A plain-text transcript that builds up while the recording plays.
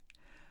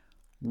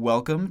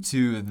Welcome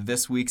to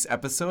this week's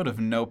episode of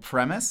No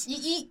Premise.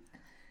 Yeet.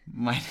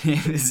 My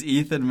name is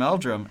Ethan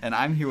Meldrum, and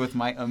I'm here with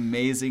my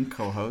amazing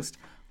co-host,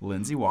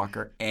 Lindsey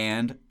Walker,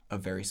 and a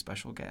very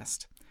special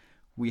guest.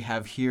 We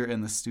have here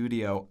in the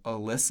studio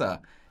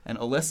Alyssa. And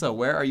Alyssa,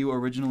 where are you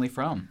originally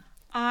from?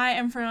 I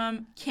am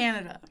from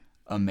Canada.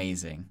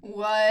 Amazing.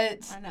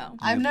 What? I know.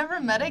 I've never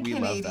met a We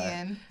love that.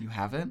 Canadian. You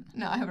haven't?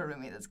 No, I have a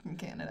roommate that's from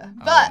Canada.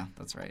 Oh, But yeah,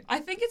 that's right. I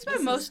think it's my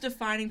most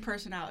defining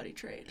personality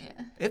trait.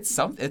 yeah.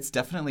 It's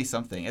definitely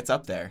something. It's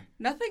up there.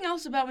 Nothing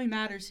else about me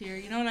matters here.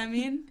 You know what I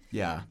mean?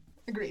 Yeah.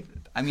 Agreed.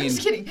 I mean,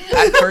 Just kidding.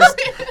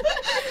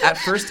 at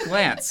first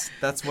glance,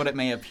 that's what it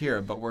may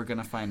appear, but we're going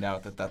to find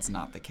out that that's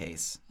not the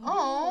case.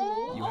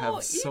 Oh. You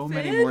have so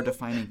many Ethan. more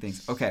defining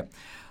things. Okay.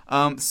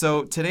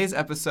 So today's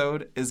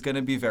episode is going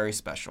to be very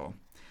special.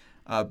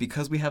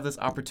 Because we have this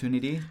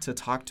opportunity to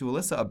talk to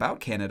Alyssa about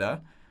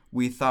Canada,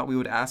 we thought we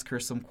would ask her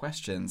some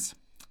questions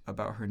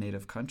about her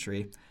native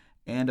country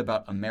and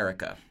about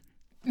America.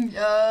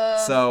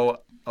 So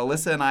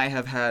Alyssa and I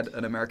have had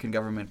an American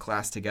government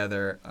class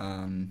together,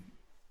 and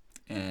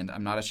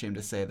I'm not ashamed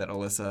to say that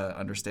Alyssa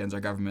understands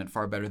our government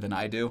far better than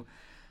I do.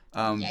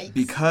 Yikes.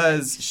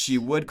 Because she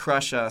would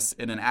crush us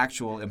in an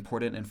actual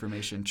important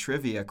information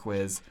trivia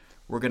quiz,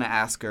 we're going to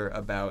ask her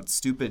about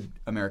stupid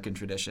American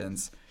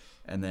traditions,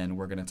 and then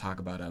we're going to talk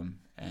about them,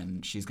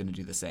 and she's going to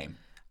do the same.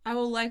 I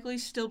will likely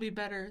still be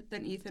better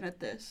than Ethan at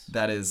this.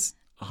 That is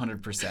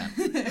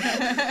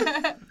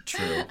 100%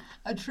 true.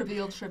 A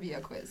trivial trivia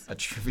quiz. A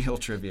trivial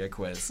trivia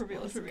quiz.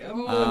 Trivial.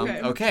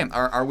 Okay. Okay.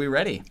 Are we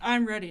ready?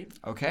 I'm ready.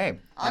 Okay.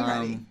 I'm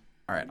ready.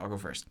 All right, I'll go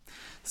first.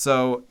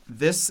 So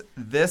this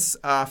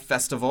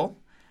festival,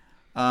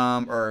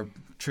 or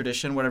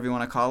tradition, whatever you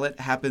want to call it,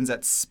 happens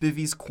at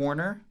Spivey's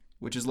Corner,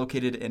 which is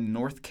located in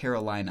North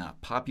Carolina.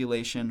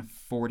 Population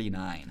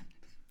 49.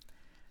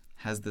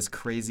 Has this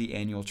crazy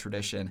annual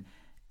tradition.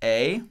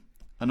 A,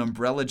 an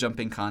umbrella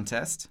jumping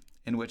contest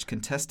in which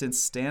contestants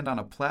stand on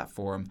a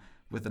platform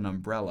with an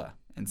umbrella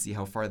and see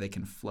how far they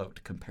can float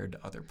compared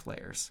to other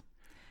players.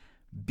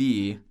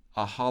 B,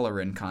 a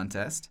hollering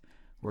contest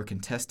where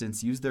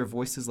contestants use their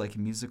voices like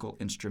musical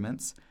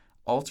instruments,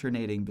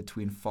 alternating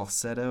between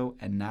falsetto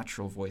and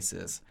natural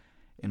voices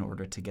in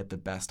order to get the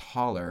best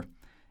holler.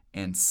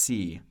 And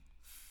C,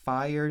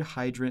 fire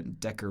hydrant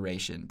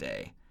decoration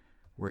day,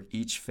 where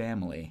each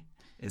family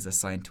is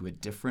assigned to a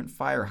different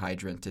fire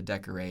hydrant to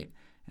decorate,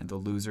 and the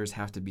losers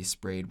have to be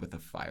sprayed with a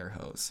fire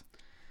hose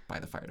by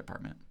the fire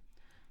department.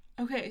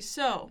 Okay,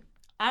 so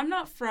I'm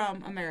not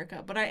from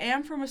America, but I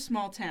am from a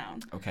small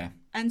town. Okay.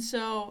 And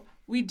so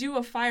we do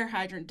a fire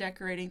hydrant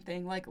decorating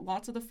thing. Like,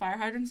 lots of the fire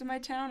hydrants in my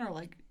town are,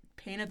 like,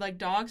 painted like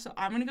dogs, so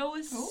I'm going to go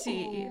with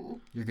C.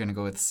 Ooh. You're going to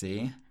go with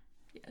C?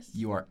 Yes.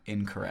 You are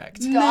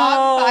incorrect. Dog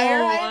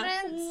fire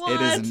hydrants? What?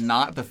 It is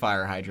not the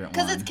fire hydrant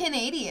one. Because it's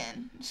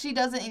Canadian. She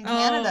does it in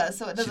Canada,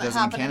 so it She doesn't does it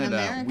happen in Canada.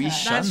 America. We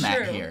shun That's that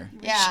true. here.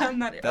 We Yeah. shun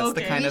that. That's the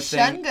okay. kind We of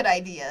shun thing. good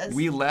ideas.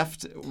 We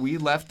left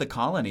the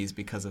colonies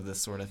because of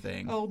this sort of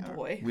thing. Oh,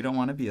 boy. We don't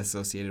want to be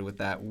associated with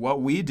that.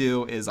 What we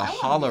do is a I wanna be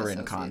hollering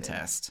associated.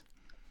 contest.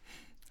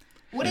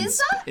 What in,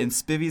 is that? In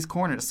Spivey's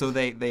Corner. So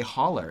they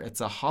holler. It's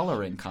a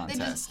hollering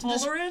contest.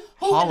 Hollering?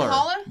 Hoot and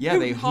holler? Yeah,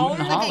 they hoot and Holler?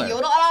 Like a holler.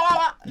 yodel? Ah, ah,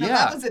 ah. No, Yeah.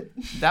 that was it.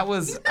 That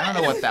was, I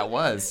don't know what that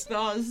was.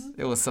 Does.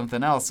 It was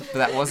something else. But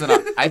that wasn't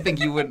I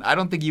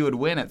don't think you would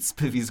win at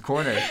Spivey's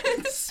Corner.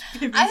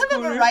 I have a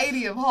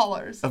variety of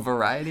hollers. A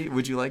variety?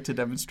 Would you like to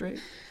demonstrate?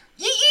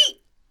 Yeet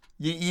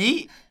yeet.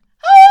 Yeet.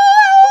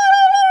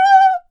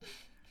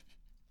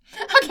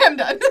 Okay, I'm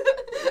done.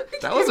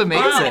 That was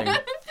amazing.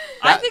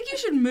 I think you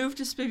should move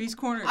to Spivey's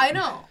Corner. I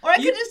know. Or I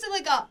could just do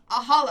like a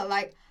holla,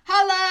 like,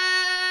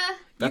 holla.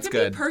 That's you could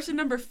good. be person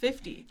number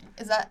 50.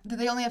 Is that, do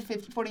they only have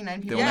 49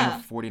 They people? only Yeah.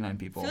 have 49 I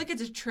people. feel like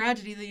it's a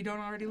tragedy that you don't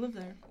already live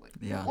there.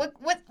 Yeah.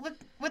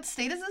 What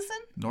state is this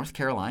in? North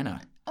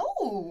Carolina.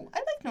 Oh, I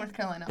like North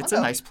Carolina. It's I'll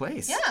a go. nice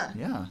place. Yeah.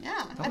 Yeah. Yeah. Oh,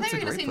 I it's thought a you were going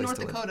to great say place North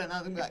to live. Dakota, and I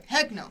was going to be like,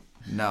 heck no.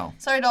 No.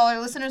 Sorry to all our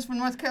listeners from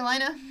North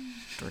Carolina.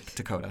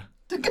 Dakota.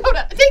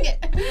 Dakota. Dang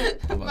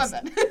it. My Almost.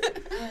 bad.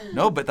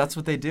 No, but that's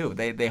what they do.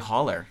 They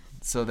holler.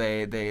 So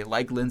they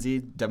like Lindsey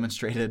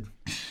demonstrated.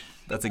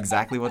 That's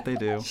exactly what they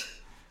do.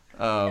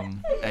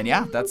 And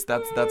yeah, that's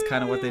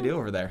kind of what they do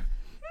over there.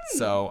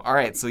 So all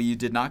right, so you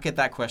did not get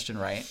that question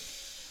right.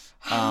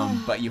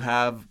 But you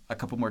have a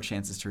couple more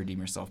chances to redeem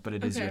yourself. But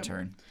it is your Okay.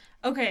 turn.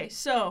 Okay,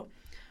 so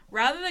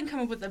rather than come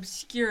up with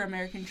obscure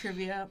American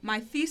trivia, my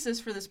thesis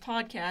for this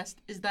podcast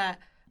is that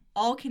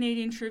all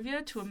Canadian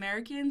trivia to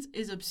Americans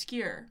is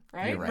obscure,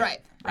 right? You're right. Right.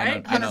 Right? I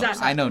know. How does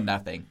that I know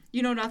nothing.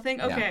 You know nothing?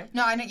 Yeah. Okay,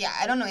 No, I know. Yeah,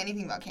 I don't know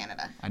anything about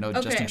Canada. I know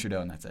Okay. Justin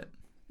Trudeau, and that's it.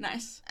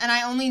 nice. And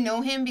I only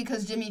know him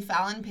because Jimmy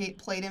Fallon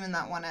played him in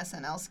that one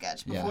SNL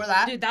sketch. Yeah. Before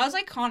that, Dude, that was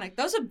iconic.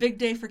 That was a big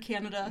day for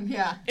Canada.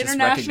 yeah. Just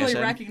Internationally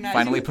recognition. recognized.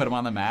 Finally put him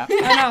on the map.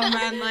 I know,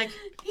 man. Like,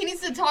 He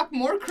needs to talk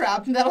more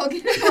crap, and that'll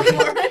get him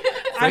more.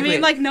 I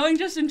mean, like, knowing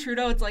Justin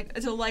Trudeau,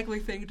 it's a likely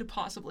thing to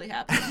possibly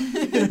happen.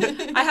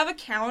 I have a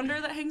calendar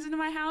that hangs into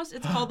my house.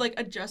 It's called, like,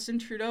 a Justin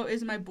Trudeau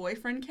is my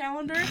boyfriend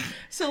calendar.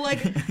 So, like,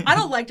 I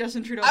don't like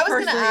Justin Trudeau personally. I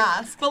was gonna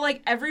ask. But,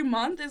 like, every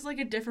month is, like,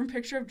 a different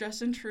picture of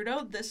Justin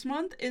Trudeau. This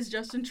month is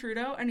Justin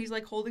Trudeau, and he's,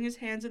 like, holding his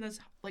hands in his,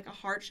 like, a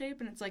heart shape,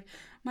 and it's like,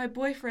 my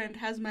boyfriend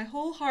has my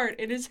whole heart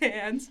in his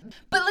hands.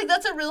 But, like,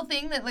 that's a real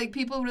thing that, like,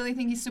 people really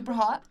think he's super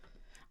hot?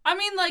 I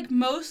mean, like,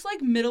 most,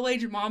 like,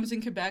 middle-aged moms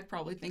in Quebec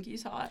probably think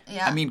he's hot.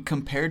 Yeah. I mean,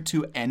 compared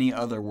to any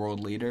other world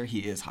leader,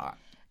 he is hot.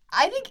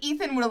 I think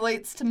Ethan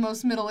relates to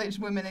most middle-aged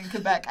women in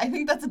Quebec. I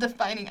think that's a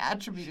defining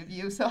attribute of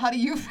you. So how do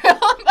you feel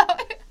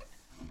about it?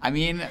 I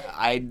mean,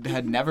 I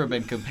had never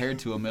been compared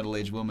to a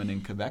middle-aged woman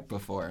in Quebec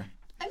before.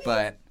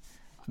 But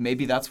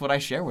maybe that's what I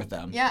share with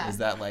them. Yeah. Is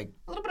that, like,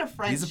 A little bit of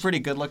French. he's a pretty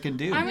good-looking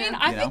dude. I mean,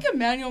 I think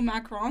Emmanuel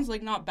Macron's,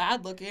 like, not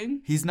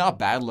bad-looking. He's not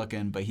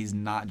bad-looking, but he's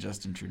not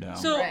Justin Trudeau.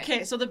 So, Right.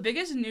 okay, so the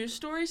biggest news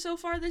story so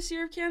far this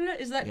year of Canada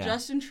is that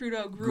Justin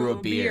Trudeau grew a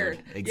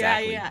beard.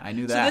 Exactly. Yeah. I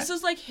knew that. So this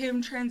was, like,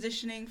 him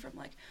transitioning from,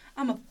 like,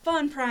 I'm a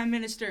fun prime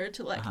minister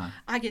to, like,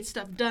 I get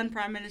stuff done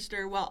prime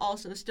minister while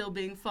also still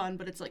being fun,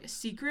 but it's, like, a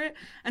secret.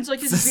 And so,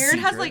 like, his beard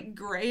has, like,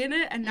 gray in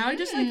it, and now he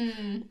just, like,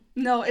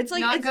 no, it's,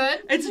 like, Not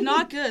good? It's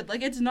not good.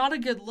 Like, it's not a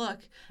good look.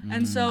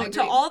 And so,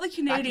 to all the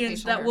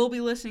Canadians that will be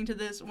listening to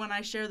this when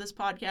I share this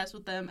podcast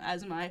with them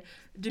as my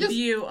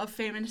debut of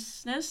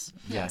famousness,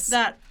 Yes.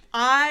 that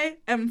I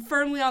am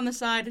firmly on the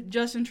side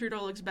Justin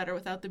Trudeau looks better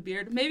without the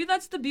beard. Maybe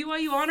that's the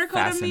BYU honor code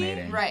of me.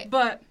 Fascinating. Right.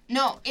 But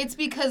No, it's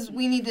because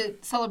we need to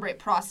celebrate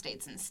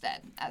prostates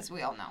instead, as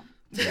we all know.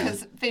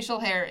 Because facial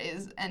hair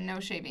and no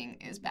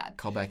shaving is bad.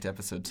 Call back to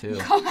episode 2.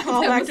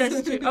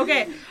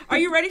 okay, are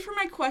you ready for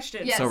my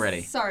question? Yes. So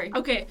ready. Sorry.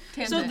 Okay,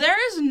 so Tangent.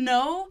 there is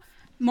no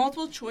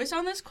multiple choice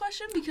on this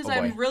question because Oh, boy.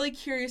 I'm really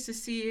curious to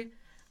see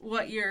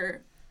what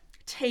your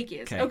take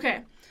is. 'Kay.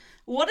 Okay.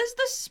 What is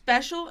the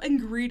special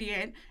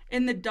ingredient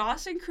in the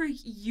Dawson Creek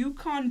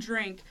Yukon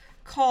drink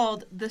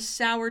called the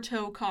sour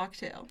toe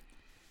cocktail?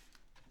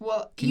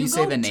 Well, Can you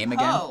say the name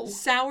again? toe.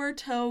 Sour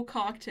toe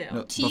cocktail.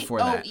 No, before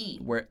that, T-O-E.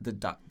 where the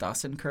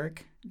Dawson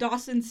Kirk?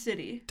 Dawson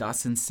City,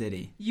 Dawson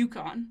City.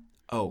 Yukon.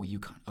 Oh,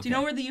 Yukon. Okay. Do you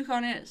know where the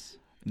Yukon is?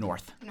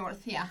 North.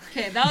 North, yeah.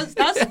 Okay, that's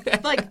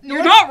like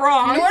you're not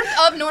wrong. North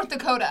of North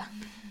Dakota.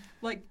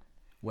 Like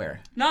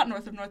Where? not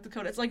north of North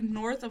Dakota. It's like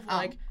north of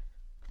like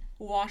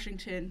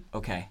Washington.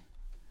 Okay.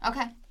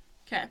 Okay.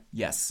 Okay.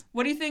 Yes.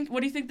 What do you think?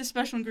 What do you think the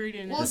special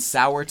ingredient Well, The is?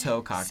 sour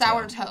toe cocktail.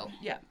 Sour toe.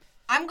 Yeah.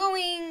 I'm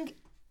going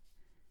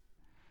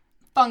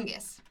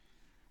fungus.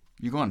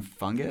 You going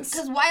fungus?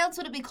 Because why else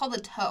would it be called a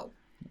toe?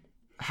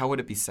 How would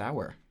it be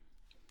sour?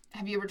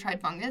 Have you ever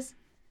tried fungus?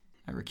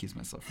 I recuse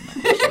myself from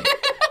that question.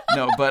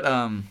 No, but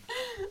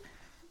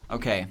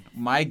okay.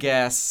 My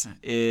guess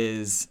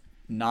is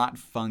not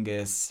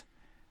fungus.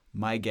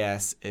 My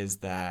guess is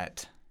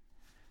that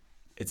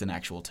it's an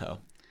actual toe.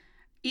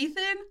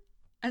 Ethan,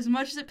 as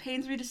much as it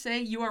pains me to say,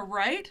 you are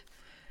right.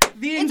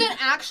 It's an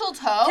actual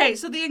toe? Okay,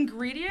 so the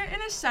ingredient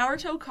in a sour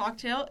toe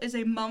cocktail is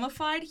a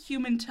mummified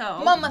human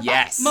toe. Mummified.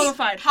 Yes.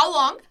 Mummified. How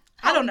long?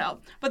 I don't know.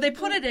 But they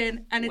put it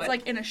in, and it's What?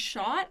 like in a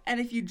shot, and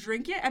if you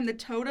drink it and the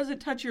toe doesn't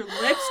touch your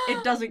lips,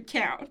 it doesn't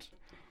count.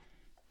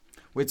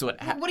 Wait, so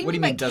What do you mean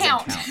by doesn't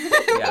count?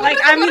 Yeah. Like,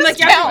 I mean, like,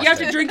 you have count?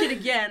 to drink it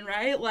again,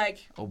 right?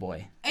 Like, Oh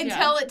boy.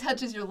 Until it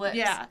touches your lips.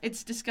 yeah,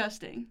 it's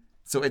disgusting.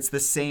 So it's the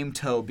same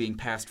toe being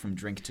passed from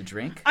drink to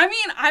drink? I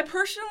mean, I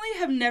personally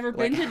have never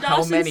been to how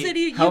Dawson many,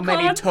 City, How Yukon.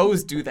 many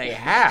toes do they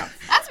have?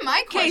 That's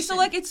my question. Okay, so,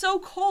 like, it's so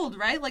cold,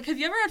 right? Like, have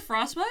you ever had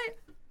frostbite?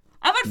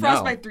 I've had No.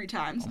 frostbite 3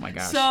 times. Oh my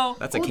gosh. So,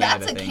 That's a Ooh, Canada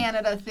that's a thing.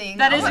 Canada thing.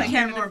 that I is a wanna hear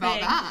Canada more about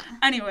thing. that.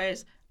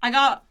 Anyways, I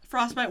got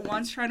frostbite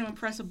once trying to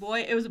impress a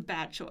boy. It was a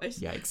bad choice.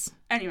 Yikes.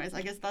 Anyways,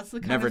 I guess that's the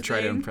kind Never of try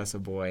to thing. impress a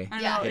boy. I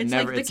know. Yeah. It It's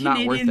never- like the it's not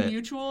worth Canadian it.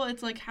 Mutual.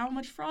 It's like, how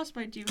much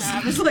frostbite do you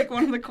have? Is like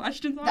one of the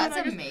questions on That's it.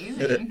 I guess.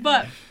 amazing.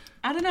 But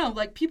I don't know.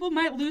 Like, people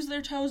might lose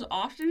their toes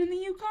often in the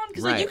Yukon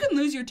because like you Right. can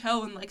lose your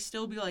toe and like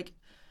still be like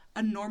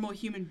a normal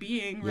human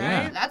being,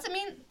 Yeah. right? That's,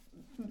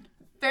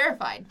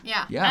 verified.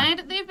 Yeah. Yeah.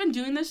 And they've been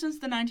doing this since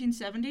the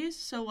 1970s.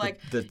 So like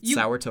The you-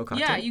 sour toe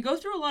cocktail? Yeah, you go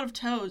through a lot of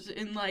toes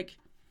in like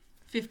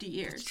 50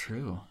 years. It's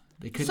true.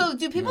 They could. So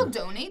do people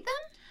donate them?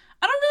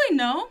 I don't really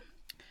know.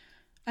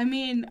 I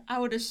mean, I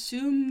would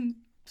assume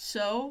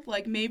so.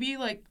 Like maybe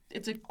like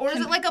it's a Or is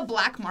it like a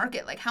black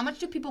market? Like, how much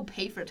do people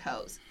pay for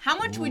toes? How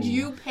much would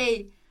you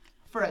pay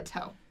for a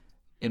toe?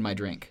 In my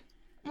drink.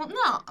 Well,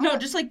 no. no,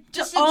 just like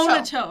Just to a own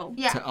toe. a toe.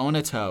 Yeah, To own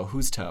a toe.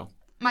 Whose toe?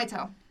 my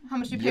toe. How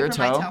much do you pay Your for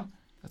my toe? toe?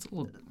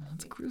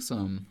 That's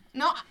gruesome.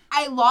 No,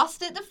 I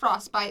lost it to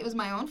frostbite. It was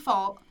my own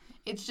fault.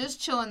 It's just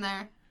chilling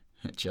there.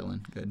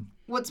 Chilling. Good.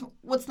 What's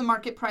the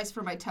market price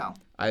for my toe?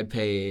 I'd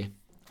pay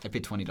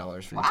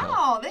 $20 for your toe.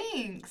 Wow,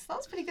 thanks. That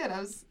was pretty good. I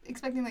was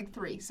expecting like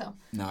 3, so.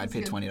 No, I'd That's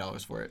pay good.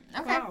 $20 for it.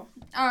 Okay.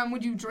 Wow.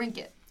 Would you drink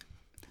it?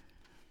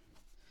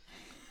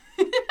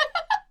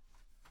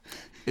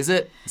 Is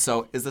the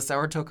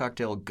sour toe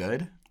cocktail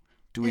good?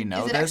 Do we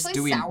know Is it this?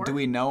 actually sour? Do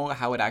we know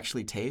how it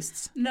actually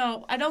tastes?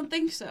 No, I don't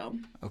think so.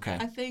 Okay.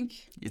 I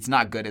think It's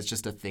not good. It's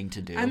just a thing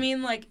to do. I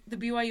mean, like, the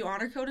BYU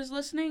Honor Code is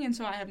listening, and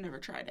so I have never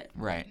tried it.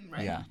 Right.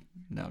 Yeah.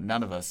 No,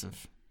 none of us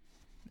have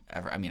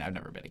ever. I mean, I've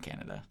never been to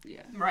Canada.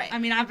 Yeah. Right. I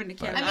mean, I've been to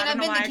Canada. I mean, don't I've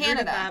know been why to I agree with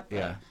Canada. that, but-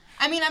 Yeah.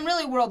 I mean, I'm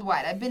really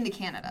worldwide. I've been to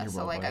Canada, You're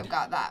so like worldwide. I've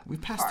got that. We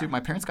passed far. through.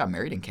 My parents got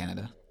married in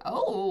Canada.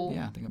 Oh.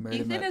 Yeah, I think I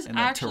married Ethan is in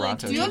actually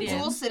Toronto. Do you have Canadian.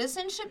 dual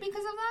citizenship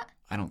because of that?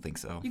 I don't think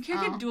so. You can't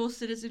Oh. get dual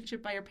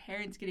citizenship by your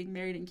parents getting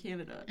married in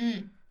Canada.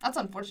 That's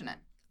unfortunate.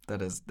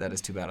 That is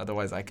too bad.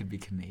 Otherwise, I could be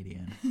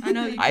Canadian. I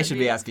know you I could should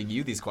be asking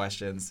you these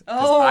questions. 'Cause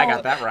Oh, I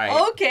got that right.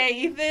 Okay,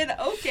 Ethan.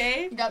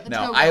 Okay. You got the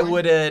No, toe I going.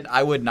 wouldn't.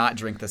 I would not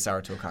drink the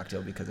sour toe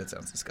cocktail because it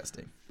sounds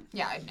disgusting.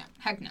 Yeah, no.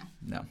 Heck no.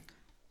 No,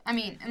 I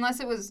mean, unless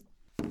it was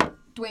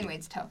Dwayne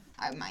Wade's toe,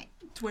 I might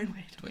Dwayne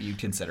Wade. but you'd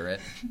consider it.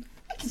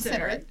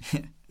 consider it.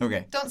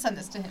 Okay. Don't send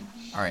this to him.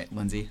 All right,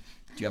 Lindsay,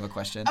 do you have a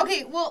question?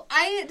 Okay, well,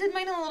 I did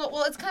mine a little.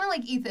 Well, it's kind of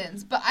like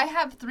Ethan's, but I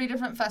have 3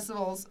 different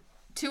festivals.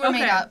 2 are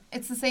made Okay. up.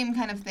 It's the same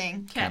kind of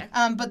thing. Okay.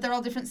 But they're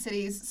all different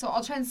cities, so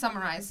I'll try and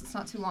summarize. It's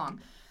not too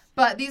long.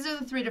 But these are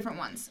the 3 different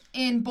ones.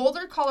 In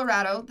Boulder,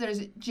 Colorado,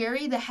 there's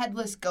Jerry the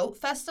Headless Goat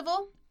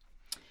Festival,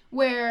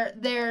 where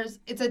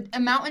it's a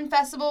mountain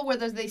festival where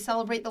they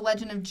celebrate the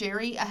legend of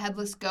Jerry, a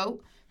headless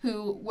goat,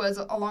 who was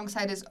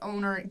alongside his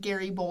owner,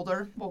 Gary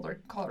Boulder,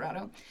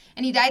 Colorado.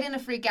 And he died in a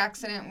freak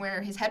accident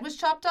where his head was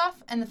chopped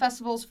off, and the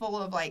festival's full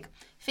of, like,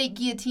 fake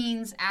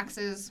guillotines,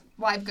 axes,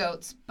 live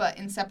goats, but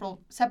in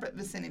separate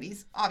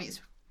vicinities.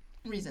 Obvious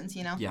reasons,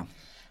 you know? Yeah.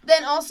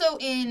 Then also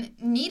in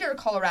Nieder,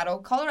 Colorado.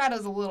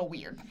 Colorado's a little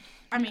weird.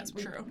 I mean,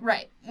 true.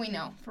 Right, we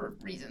know, for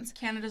reasons.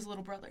 Canada's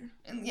little brother.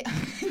 And, yeah,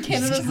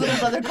 Canada's little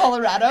brother,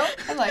 Colorado.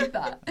 I like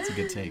that. That's a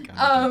good take.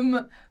 I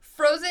like it.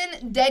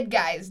 Frozen Dead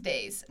Guys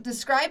Days.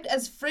 Described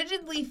as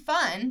frigidly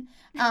fun,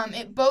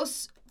 it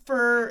boasts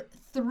for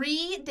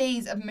 3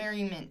 days of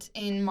merriment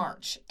in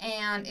March.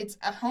 And it's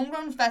a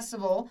homegrown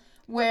festival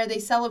where they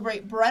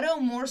celebrate Bretto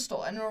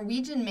Morstel, a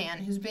Norwegian man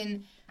who's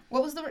been,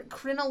 what was the word?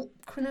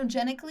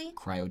 Cryogenically?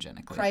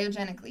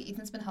 Cryogenically.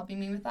 Ethan's been helping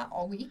me with that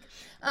all week.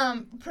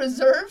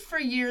 Preserved for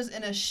years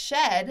in a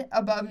shed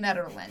above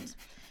Netherlands.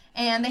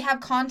 And they have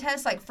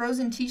contests like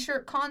frozen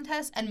t-shirt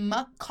contests and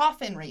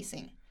coffin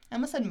racing. I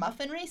almost said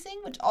muffin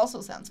racing, which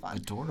also sounds fun.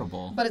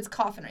 Adorable. But it's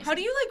coffin racing. How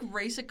do you, like,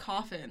 race a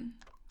coffin?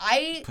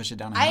 Push it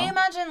down a I hill?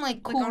 imagine,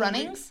 like, Cool on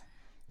Runnings.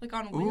 Like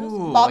on wheels?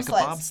 Ooh, Bobsleds.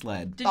 like a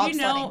bobsled. Did you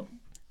know... bobsledding.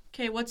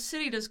 Okay, what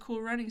city does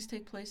Cool Runnings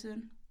take place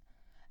in?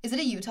 Is it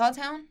a Utah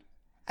town?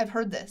 I've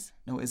heard this.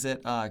 No, is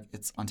it?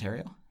 It's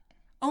Ontario.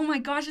 Oh my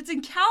gosh, it's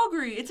in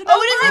Calgary. It's in Oh,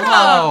 it is in Alberta.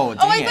 Calgary.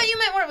 dang I it. thought you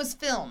meant where it was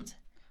filmed.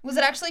 Was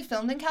it actually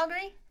filmed in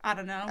Calgary? I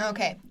don't know.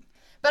 Okay.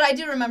 But I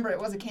do remember it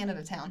was a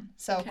Canada town.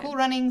 So Okay. Cool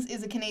Runnings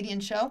is a Canadian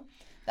show.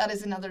 That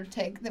is another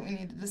take that we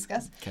need to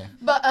discuss. Okay.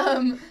 But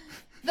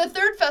the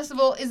third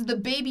festival is the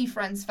Baby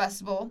Friends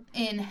Festival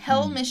in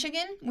Hell,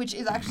 Michigan, which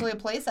is actually a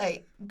place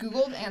I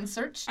Googled and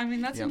searched. I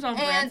mean, that seems Yep. on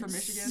brand And for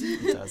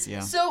Michigan. It does, yeah.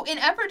 So, in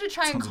effort to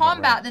try and Sounds about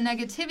combat the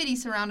negativity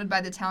surrounded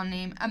by the town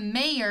name, a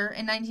mayor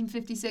in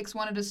 1956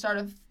 wanted to start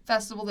a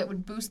festival that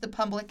would boost the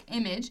public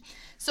image.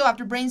 So,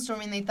 after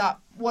brainstorming, they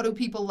thought, what do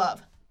people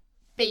love?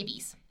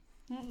 Babies.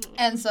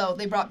 And so,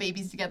 they brought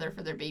babies together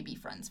for their Baby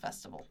Friends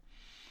Festival.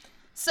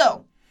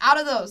 So, out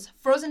of those,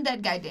 Frozen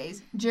Dead Guy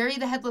Days, Jerry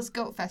the Headless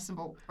Goat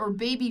Festival, or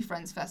Baby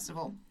Friends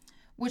Festival,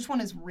 which one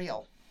is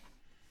real?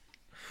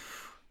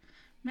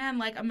 Man,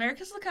 like,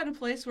 America's the kind of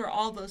place where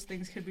all those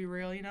things could be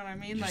real, you know what I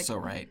mean? You're Like, so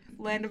right.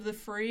 land of the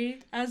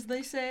free, as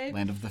they say.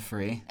 Land of the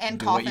free. And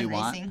Do what coffin you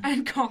want. racing.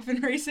 And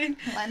coffin racing.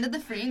 Land of the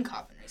Free and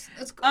coffin racing.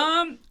 That's cool.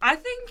 I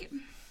think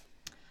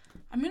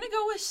I'm gonna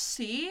go with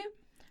C,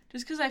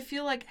 just because I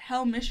feel like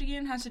Hell,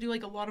 Michigan has to do,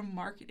 like, a lot of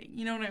marketing,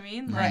 you know what I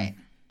mean? Like, Right.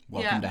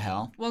 Welcome Yeah. to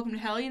hell. Welcome to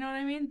Hell, you know what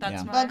I mean? That's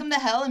Yeah. my... Welcome to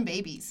Hell and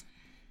Babies.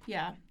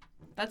 Yeah.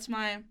 That's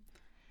my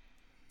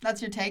That's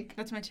your take?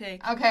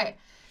 take. Okay,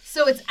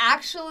 so it's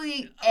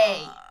actually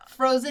A,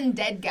 Frozen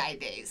Dead Guy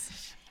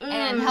Days.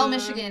 And Hell,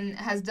 Michigan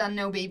has done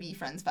no Baby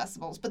Friends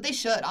festivals, but they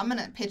should. I'm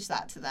going to pitch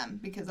that to them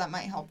because that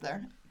might help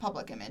their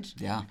public image.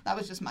 Yeah. That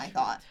was just my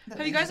thought.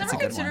 Have you guys That's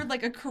ever a good considered, one.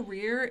 like, a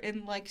career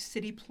in, like,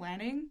 city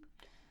planning?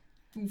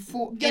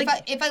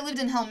 If I lived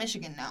in Hell,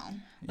 Michigan, no.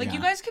 Like, Yeah. you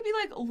guys could be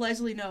like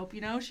Leslie Knope,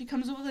 you know? She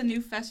comes up with a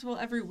new festival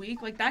every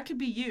week. Like, that could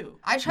be you.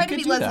 I try You to could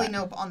be do Leslie that.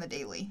 Knope on the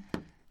daily.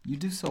 You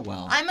do so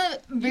well. I'm a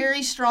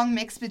very strong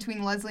mix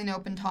between Leslie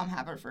Knope and Tom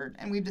Haverford,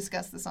 and we've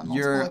discussed this on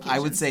multiple occasions. I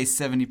would say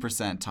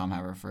 70% Tom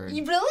Haverford.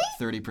 You really?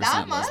 30%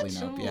 That Leslie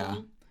much? Nope, yeah.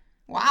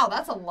 Wow,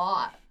 that's a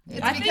lot.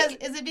 It's I because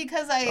think- is it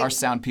because I Our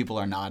sound people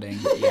are nodding.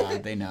 Yeah,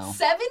 they know.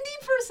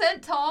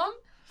 70% Tom?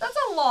 That's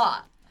a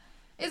lot.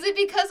 Is it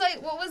because I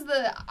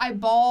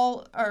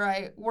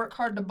work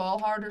hard to ball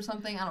hard or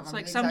something? I don't remember.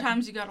 It's like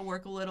sometimes you gotta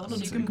work a little so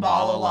you can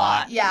ball a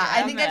lot. Yeah,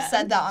 I think I've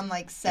said that on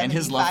like 75 And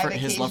his love for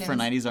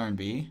occasions. 90s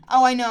R&B.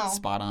 Oh, I know.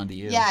 Spot on to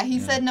you. Yeah, he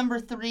said number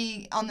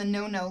 3 on the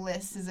no-no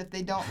list is if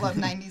they don't love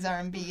 90s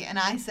R&B. And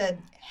I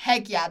said,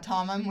 heck yeah,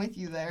 Tom, I'm with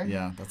you there.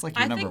 Yeah, that's like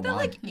your number one.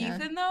 I think that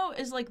Ethan, though,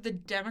 is like the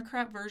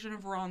Democrat version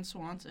of Ron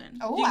Swanson.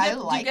 Oh, do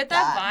you get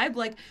that vibe?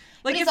 Like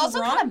but he's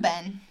also kind of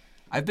Ben.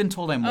 I've been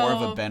told I'm more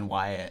of a Ben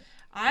Wyatt.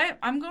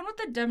 I'm going with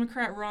the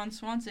Democrat Ron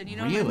Swanson. You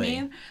know what I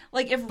mean?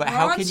 Like if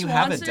how can you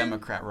have a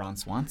Democrat Ron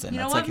Swanson?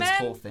 That's like his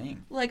whole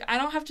thing. Like I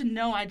don't have to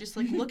know. I just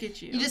like look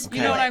at you. You just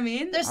you know what I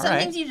mean? There's some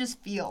things you just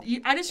feel.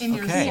 I just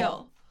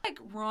feel. Like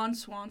Ron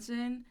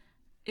Swanson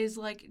is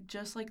like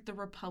just like the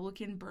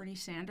Republican Bernie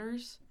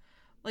Sanders.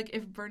 Like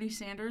if Bernie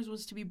Sanders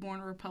was to be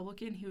born a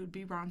Republican, he would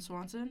be Ron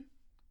Swanson.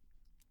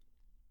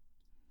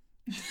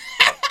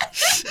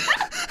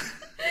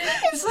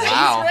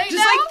 Wow.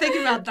 Just like think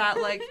about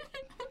that. Like.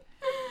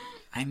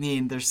 I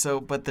mean, they're so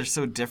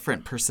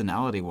different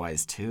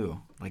personality-wise,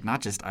 too. Like,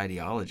 not just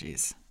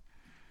ideologies.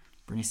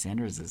 Bernie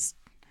Sanders is...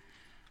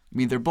 I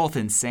mean, they're both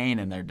insane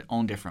in their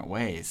own different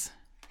ways.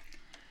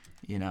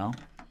 You know?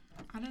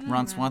 I don't know,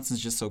 Ron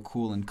Swanson's just so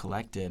cool and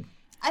collected.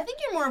 I think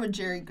you're more of a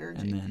Jerry Gergen.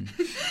 And then...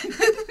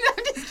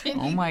 I'm just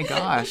kidding. Oh, my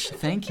gosh.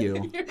 Thank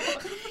you.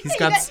 He's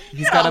got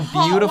a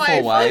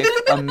beautiful wife,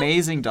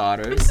 amazing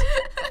daughters.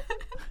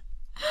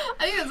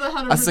 I think that's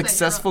 100%. A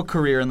successful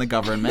career in the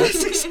government.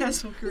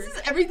 Successful career. This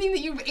is everything that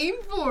you've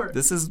aimed for.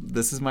 This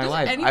is my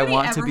life. I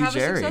want to be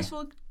Jerry. A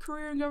successful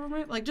career in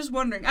government? Like just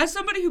wondering, as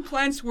somebody who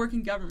plans to work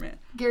in government.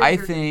 I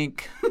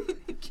think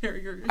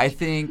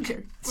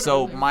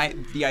so.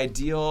 The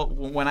ideal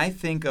when I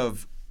think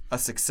of a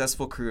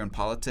successful career in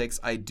politics,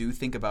 I do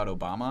think about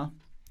Obama.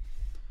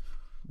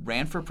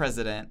 Ran for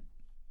president.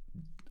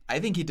 I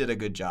think he did a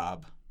good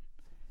job,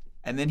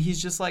 and then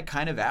he's just like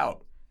kind of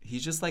out.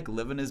 He's just like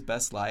living his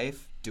best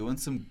life, doing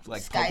some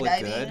like public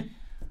good.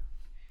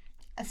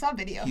 I saw a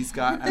video. He's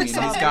got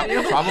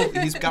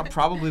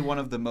probably one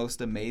of the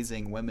most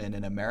amazing women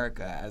in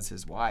America as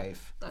his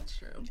wife. That's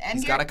true. And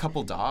he's got a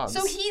couple dogs.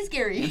 So he's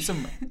Gary. And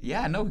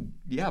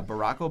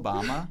Barack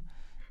Obama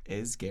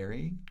is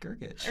Gary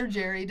Gergich. Or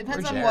Jerry.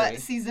 Depends on what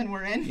season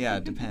we're in. Yeah,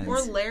 it depends.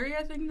 Or Larry,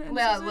 I think.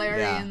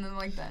 Larry and then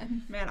like that.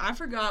 Man, I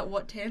forgot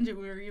what tangent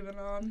we were even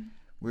on.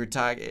 We were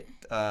talking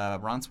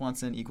Ron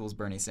Swanson equals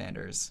Bernie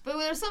Sanders. But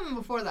there's something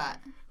before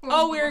that. We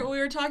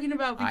were talking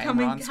about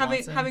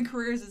having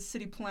careers as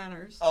city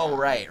planners. Oh,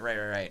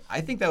 right.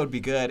 I think that would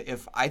be good.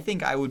 I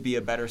think I would be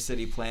a better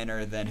city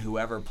planner than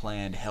whoever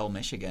planned Hell,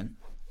 Michigan.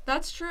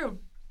 That's true.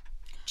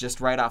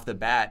 Just right off the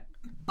bat,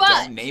 but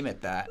don't name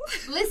it that.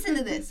 Listen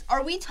to this.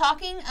 Are we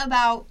talking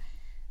about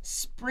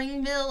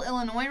Springville,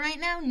 Illinois right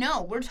now?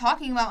 No, we're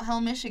talking about Hell,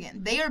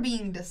 Michigan. They are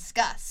being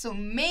discussed. So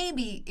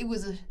maybe it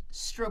was a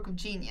stroke of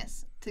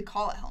genius to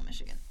call it Hell,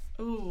 Michigan.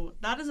 Ooh,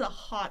 that is a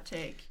hot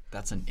take.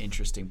 That's an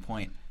interesting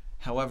point.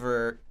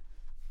 However,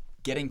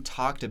 getting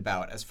talked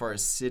about as far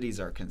as cities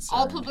are concerned.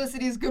 All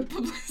publicity is good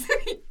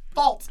publicity.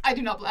 False. I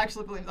do not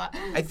actually believe that.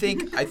 I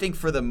think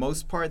for the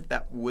most part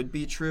that would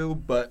be true,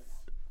 but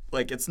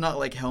like it's not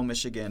like Hell,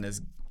 Michigan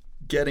is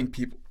getting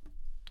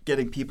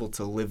people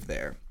to live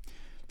there.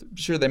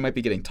 Sure, they might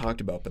be getting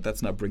talked about, but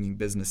that's not bringing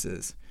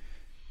businesses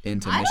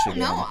into Michigan.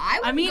 I don't know.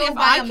 I mean, if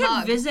I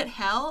could visit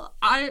Hell,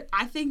 I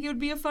think it would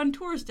be a fun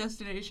tourist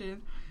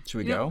destination. Should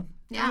we go?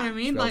 Yeah. You know what I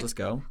mean? Should we all just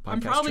go? I'm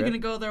probably going to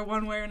go there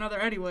one way or another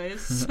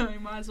anyways, so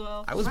you might as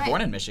well. I was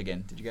born in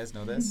Michigan. Did you guys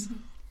know this?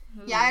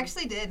 Yeah, I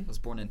actually did. I was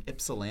born in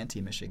Ypsilanti,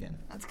 Michigan.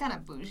 That's kind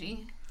of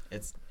bougie.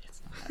 It's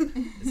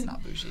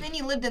not bougie. Then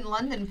you lived in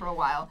London for a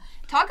while.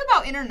 Talk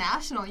about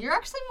international. You're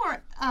actually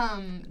more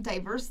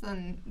diverse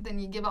than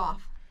you give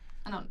off.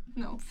 I don't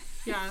know.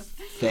 Yeah.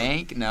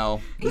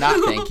 No,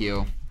 not thank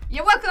you.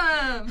 You're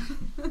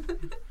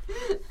welcome.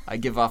 I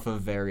give off a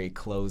very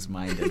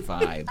close-minded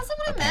vibe. That's not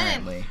what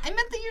apparently. I meant. I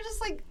meant that you're just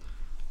like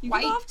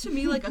white. Give off to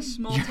me like a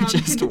small-town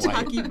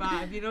Kentucky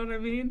vibe. You know what I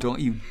mean?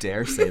 Don't you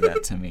dare say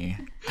that to me.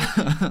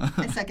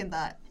 I second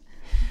that.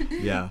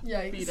 Yeah.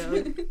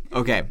 Yikes.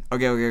 Okay.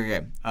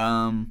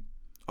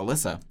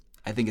 Alyssa,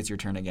 I think it's your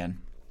turn again.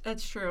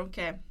 That's true.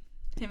 Okay.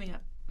 Hit me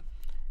up.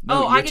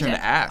 No, your turn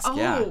to ask.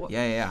 Oh.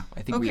 Yeah.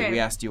 I think we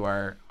asked you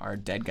our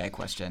dead guy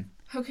question.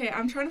 Okay,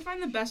 I'm trying to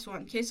find the best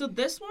one. Okay, so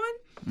this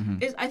one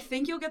is, I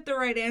think you'll get the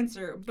right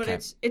answer, but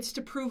it's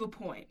to prove a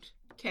point.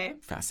 Okay?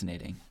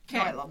 Fascinating. Okay.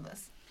 Oh, I love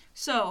this.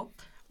 So,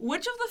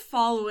 which of the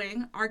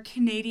following are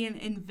Canadian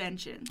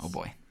inventions? Oh,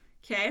 boy.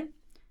 Okay?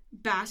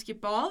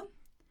 Basketball,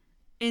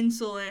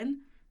 insulin,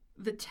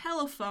 the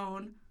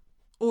telephone,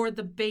 or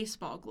the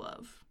baseball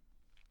glove?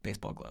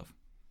 Baseball glove.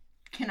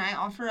 Can I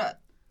offer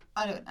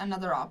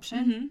another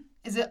option? Mm-hmm.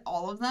 Is it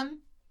all of them?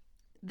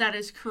 That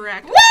is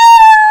correct. Woo!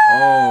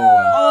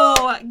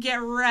 Oh,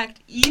 get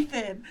wrecked,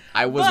 Ethan.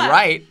 I was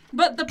right.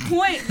 But the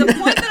point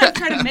that I'm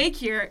trying to make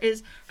here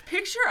is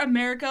picture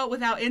America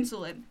without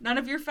insulin. None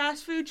of your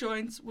fast food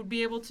joints would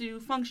be able to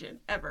function,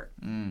 ever.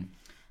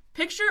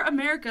 Picture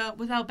America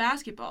without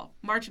basketball.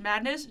 March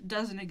Madness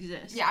doesn't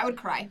exist. Yeah, I would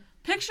cry.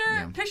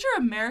 Picture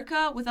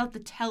America without the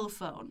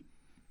telephone.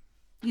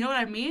 You know what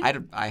I mean?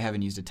 I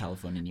haven't used a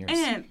telephone in years.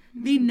 And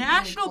the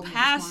national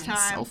pastime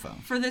Cell phone.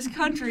 for this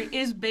country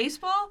is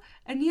baseball,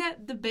 and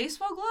yet the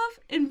baseball glove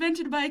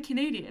invented by a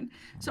Canadian.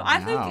 So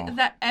I think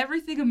that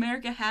everything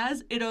America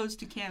has, it owes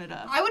to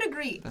Canada. I would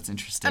agree. That's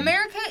interesting.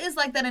 America is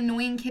like that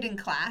annoying kid in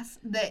class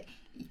that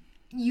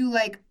you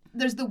like.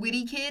 There's the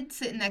witty kid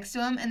sitting next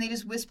to him, and they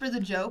just whisper the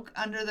joke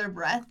under their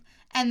breath.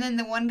 And then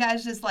the one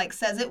guy's just like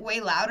says it way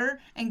louder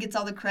and gets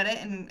all the credit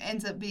and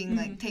ends up being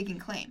like taking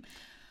claim.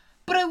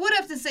 But I would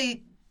have to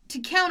say, to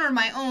counter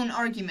my own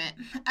argument,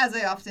 as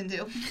I often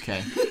do,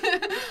 okay.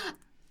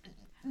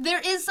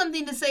 there is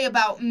something to say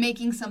about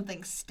making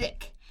something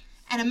stick.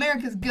 And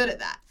America's good at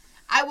that.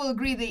 I will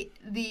agree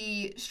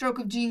the stroke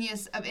of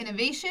genius of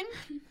innovation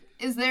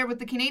is there with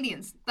the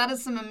Canadians. That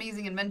is some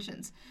amazing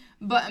inventions.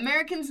 But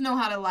Americans know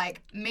how to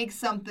like make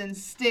something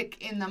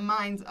stick in the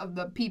minds of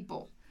the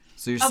people.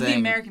 So you're saying the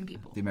American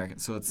people. The American.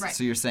 So Right.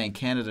 So you're saying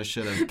Canada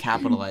should have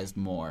capitalized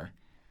more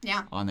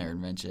Yeah. on their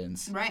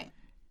inventions. Right.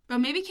 But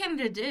maybe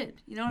Canada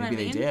did. You know what I mean?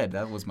 Maybe they did.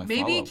 That was my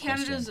follow-up Maybe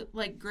question. Canada's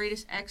like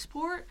greatest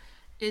export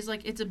is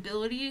like its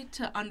ability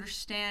to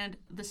understand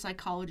the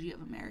psychology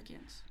of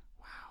Americans.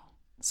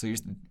 So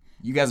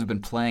you guys have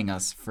been playing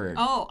us for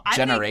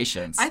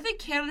generations. I think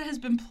Canada has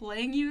been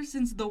playing you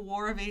since the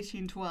War of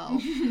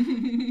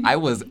 1812. I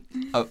was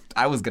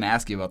going to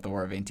ask you about the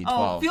War of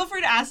 1812. Oh, feel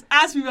free to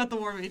ask me about the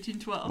War of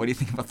 1812. What do you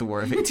think about the War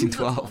of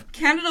 1812?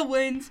 Canada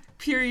wins,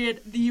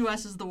 period. The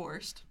U.S. is the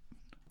worst.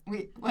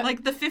 Wait, what?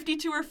 Like the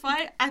 52-hour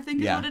fight, I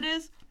think is what it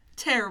is.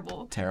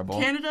 Terrible.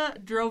 Canada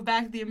drove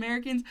back the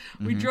Americans.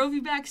 We drove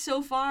you back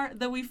so far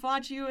that we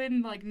fought you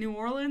in like New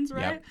Orleans,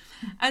 right?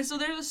 Yep. And so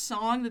there's a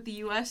song that the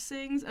U.S.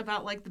 sings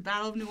about like the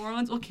Battle of New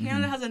Orleans. Well,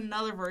 Canada has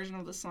another version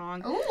of the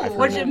song,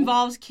 which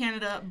involves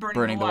Canada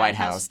burning the White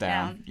House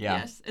down. Yeah.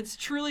 Yes, it's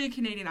truly a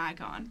Canadian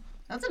icon.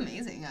 That's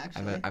amazing,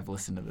 actually. I've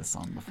listened to this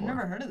song before. I've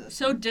never heard of this.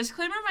 So,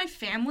 disclaimer, my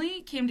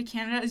family came to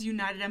Canada as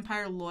United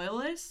Empire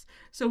loyalists.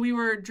 So, we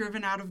were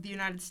driven out of the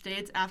United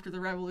States after the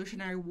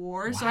Revolutionary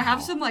War. Wow. So, I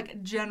have some,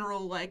 like,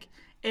 general, like,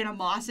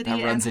 animosity.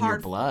 That runs in your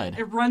blood.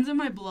 It runs in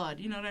my blood.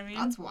 You know what I mean?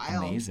 That's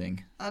wild.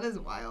 Amazing. That is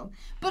wild.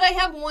 But I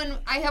have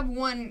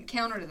one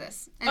counter to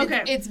this. And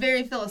it's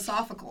very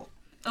philosophical.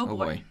 Oh,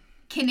 boy.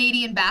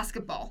 Canadian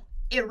basketball.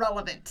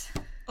 Irrelevant.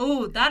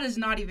 Oh, that is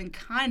not even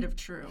kind of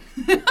true.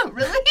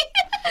 Really?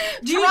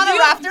 Toronto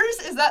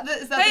Raptors? Is that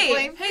the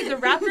claim? Hey, the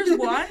Raptors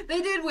won.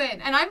 They did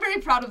win, and I'm very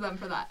proud of them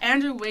for that.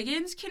 Andrew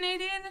Wiggins,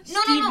 Canadian.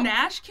 Steve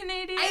Nash,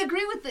 Canadian. I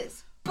agree with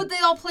this, but they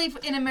all play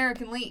in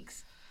American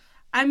leagues.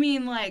 I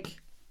mean, like,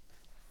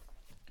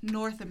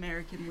 North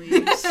American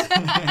leagues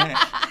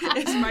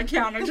is my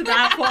counter to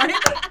that point.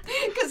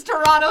 Because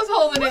Toronto's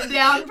holding it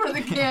down for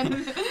the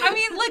Canada. I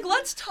mean, like,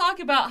 let's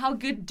talk about how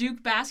good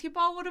Duke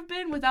basketball would have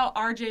been without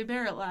R.J.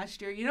 Barrett last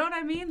year. You know what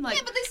I mean? Like,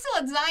 yeah, but they still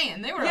had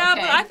Zion. They were yeah,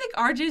 okay. but I think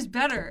R.J.'s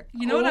better.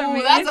 You know what I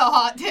mean? That's a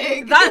hot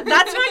take.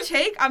 That's my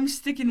take. I'm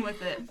sticking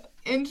with it.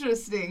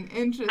 Interesting.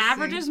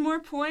 Averages more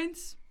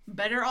points,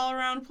 better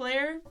all-around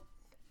player.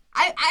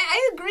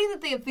 I agree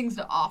that they have things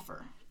to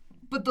offer,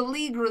 but the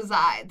league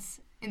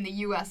resides in the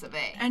U.S. of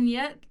A. And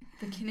yet,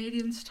 the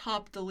Canadians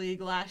topped the league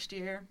last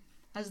year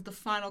as the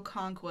final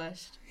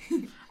conquest.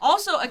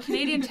 Also, a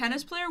Canadian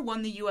tennis player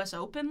won the U.S.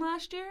 Open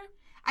last year.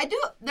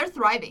 They're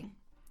thriving.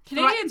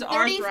 Canadians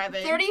are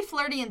thriving. 30,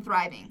 flirty, and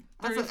thriving.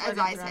 That's as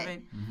I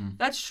say. Mm-hmm.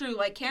 That's true.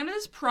 Like,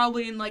 Canada's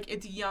probably in, like,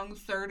 its young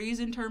 30s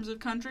in terms of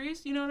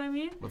countries. You know what I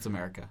mean? What's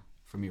America,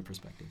 from your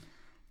perspective?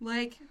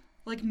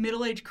 Like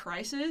middle-age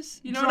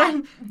crisis, you know what I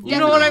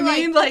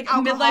mean? Like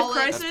midlife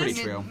crisis. That's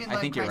pretty true. I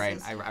think you're right.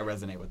 crisis. I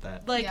resonate with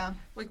that.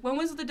 Like when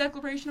was the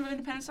Declaration of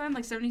Independence signed?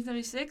 Like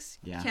 1776.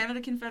 Yeah. Canada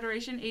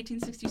Confederation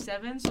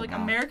 1867. So like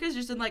America's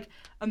just in like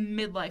a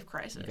midlife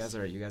crisis.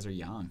 You guys are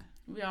young.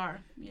 We are,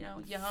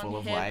 young, full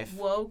of hip, life,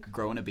 woke,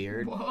 growing a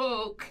beard.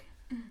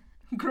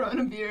 Growing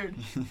a beard.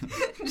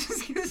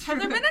 Have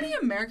there been any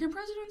American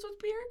presidents with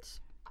beards?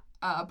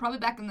 Probably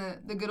back in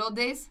the good old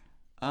days.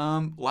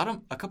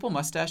 A couple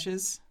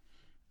mustaches.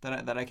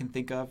 That I can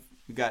think of.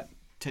 We got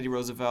Teddy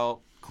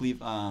Roosevelt,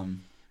 Cleveland?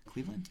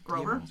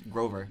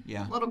 Grover,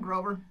 yeah. Little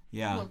Grover.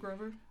 Yeah. Little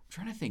Grover. I'm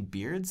trying to think.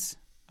 Beards.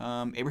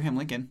 Abraham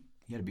Lincoln.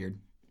 He had a beard.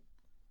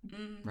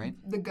 Right?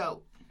 The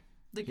goat.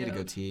 He had a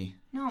goatee.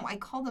 No, I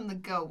call them the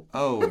goat.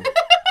 Oh.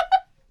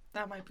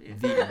 That might be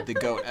it. The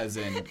goat as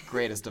in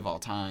greatest of all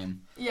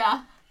time.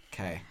 Yeah.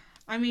 Okay.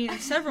 I mean,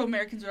 several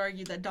Americans would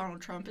argue that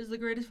Donald Trump is the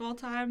greatest of all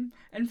time.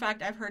 In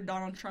fact, I've heard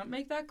Donald Trump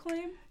make that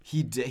claim.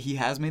 He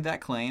has made that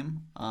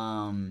claim.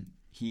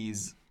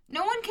 He's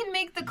no one can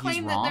make the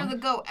claim that they're the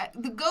GOAT.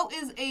 The GOAT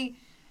is a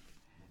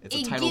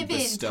title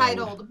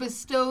title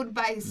bestowed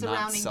by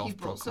surrounding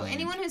people. So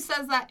anyone who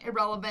says that,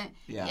 irrelevant.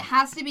 Yeah. It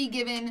has to be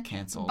given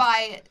canceled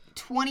by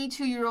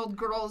 22-year-old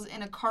girls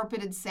in a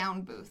carpeted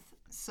sound booth.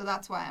 So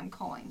that's why I'm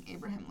calling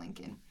Abraham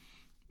Lincoln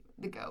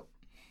the GOAT.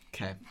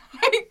 Okay.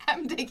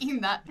 I'm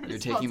taking that. You're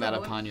taking that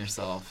upon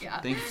yourself.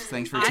 Yeah.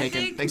 Thanks for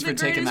taking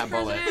that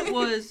bullet.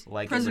 Was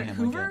like President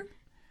Abraham Hoover. Lincoln.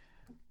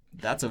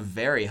 That's a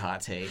very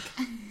hot take.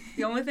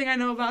 The only thing I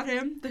know about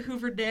him, the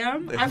Hoover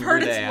Dam. The I've Hoover heard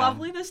Dam. it's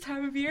lovely this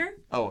time of year.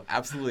 Oh,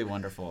 absolutely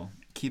wonderful.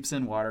 Keeps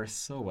in water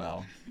so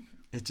well.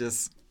 It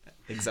just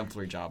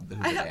exemplary job. The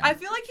Hoover Dam. I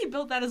feel like he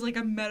built that as like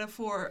a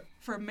metaphor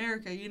for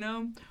America, you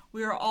know?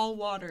 We are all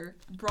water,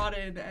 brought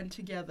in and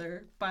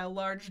together by a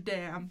large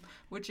dam,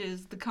 which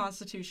is the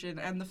Constitution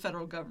and the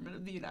federal government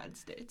of the United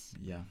States.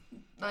 Yeah,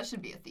 That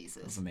should be a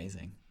thesis. that's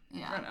amazing.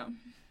 Yeah. I know.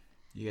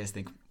 You guys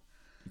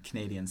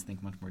Canadians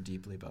think much more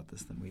deeply about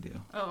this than we do.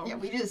 Oh. Yeah,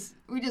 we just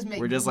make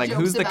We're just like,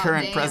 jokes who's the about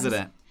current dams.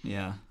 president?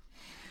 Yeah.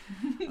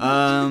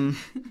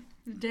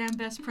 Damn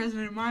best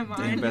president in my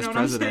mind. Damn You best know what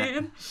president.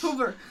 I'm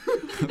saying?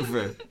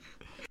 Hoover.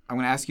 I'm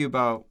gonna ask you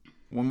about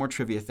one more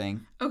trivia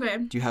thing. Okay.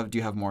 Do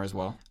you have more as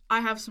well? I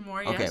have some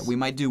more, yes. Okay, we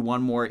might do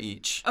one more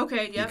each.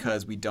 Okay, yep.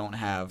 Because we don't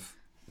have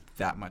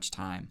that much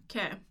time.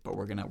 Okay. But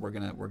we're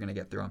gonna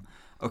get through them.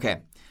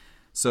 Okay.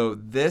 So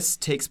this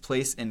takes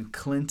place in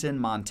Clinton,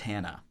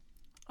 Montana.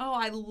 Oh,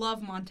 I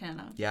love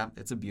Montana. Yeah,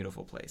 it's a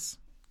beautiful place.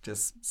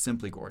 Just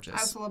simply I gorgeous.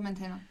 also love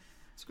Montana.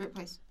 It's a great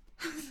place.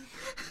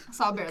 I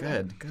saw a bear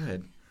there.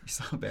 Good. You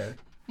saw a bear.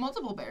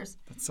 Multiple bears.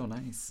 That's so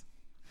nice.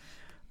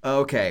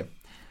 Okay.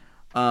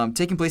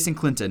 Taking place in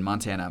Clinton,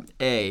 Montana.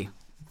 A,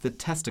 the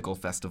Testicle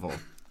Festival.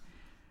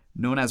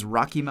 Known as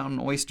Rocky Mountain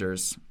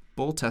oysters,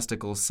 bull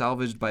testicles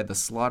salvaged by the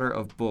slaughter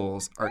of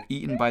bulls are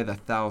eaten by the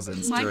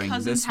thousands My during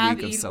cousins this have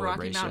week of eaten Rocky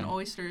celebration. Mountain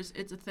oysters.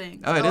 It's a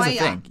thing. Oh, it is a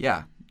yeah. thing.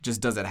 Yeah. Just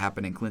does it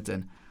happen in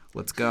Clinton?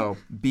 Let's go.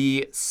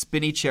 B,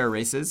 spinny chair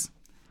races.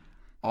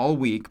 All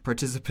week,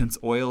 participants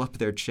oil up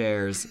their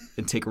chairs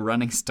and take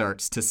running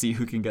starts to see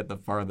who can get the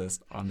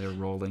farthest on their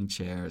rolling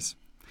chairs.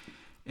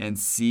 And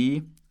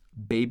C,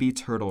 baby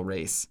turtle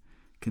race.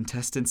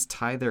 Contestants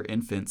tie their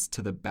infants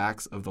to the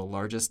backs of the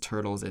largest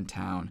turtles in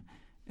town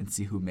and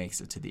see who makes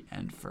it to the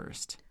end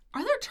first.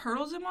 Are there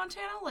turtles in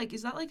Montana? Like,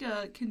 is that like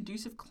a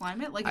conducive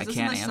climate? Like, is I this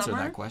can't in the answer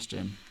summer? that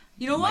question.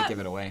 You know I what? might give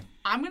it away.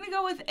 I'm going to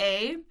go with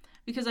A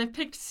because I've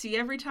picked C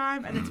every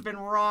time and it's been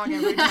wrong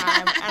every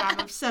time and I'm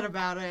upset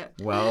about it.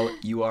 Well,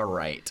 you are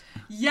right.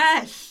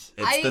 Yes!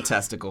 It's the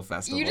Testicle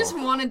Festival. You just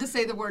wanted to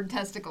say the word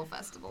testicle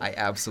festival. I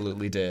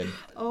absolutely did.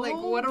 Like,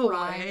 what a boy.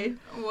 rhyme.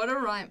 What a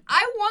rhyme.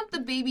 I want the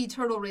baby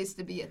turtle race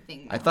to be a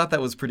thing now. I thought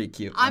that was pretty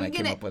cute when I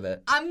came up with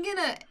it. I'm going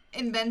to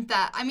invent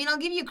that. I mean, I'll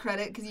give you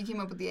credit because you came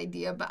up with the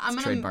idea, but I'm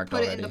going to trademarked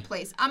put it already. into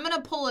place. I'm going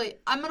to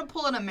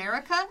pull an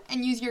America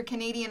and use your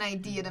Canadian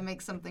idea to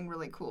make something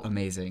really cool.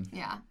 Amazing.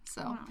 Yeah,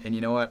 so. And you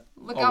know what?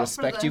 Look I'll out for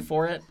respect the- you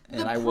for it,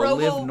 and the I will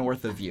live Provo-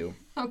 north of you,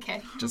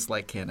 Okay. just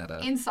like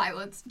Canada. In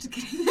silence. Just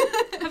kidding.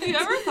 Have you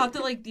ever thought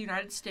that, like, the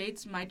United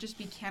States might just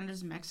be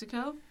Canada's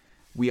Mexico?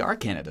 We are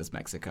Canada's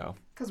Mexico.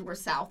 Because we're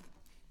south.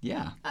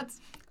 Yeah. That's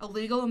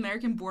Illegal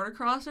American border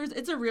crossers?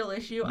 It's a real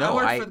issue. No, I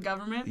work I- for the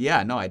government.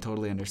 Yeah, no, I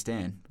totally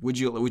understand. Would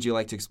you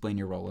like to explain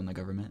your role in the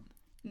government?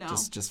 No.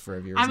 Just for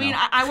viewers. I mean, no?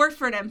 I worked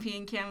for an MP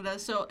in Canada,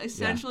 so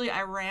essentially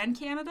I ran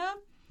Canada.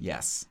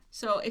 Yes.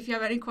 So if you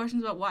have any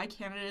questions about why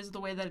Canada is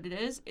the way that it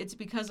is, it's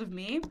because of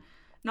me.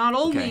 Not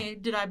only Okay.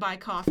 did I buy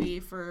coffee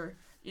for,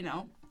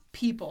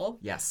 people,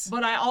 Yes.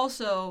 but I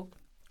also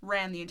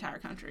ran the entire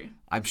country.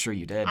 I'm sure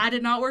you did. I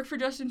did not work for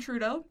Justin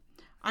Trudeau.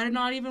 I did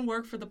not even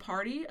work for the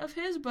party of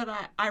his, but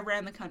I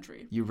ran the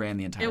country. You ran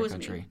the entire It was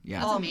country. me.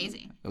 Yeah. That's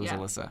amazing. It was Yeah.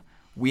 Alyssa.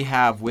 We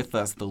have with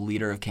us the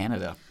leader of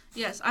Canada.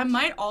 Yes, I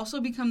might also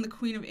become the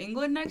Queen of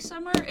England next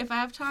summer if I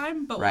have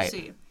time, but Right.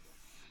 we'll see.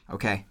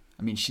 Okay.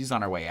 I mean, she's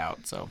on her way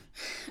out, so.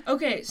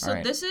 Okay, so All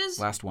right. this is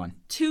Last one.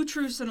 2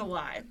 truths and a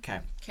lie. Okay.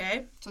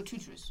 Okay? So 2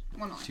 truths.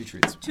 1 lie. 2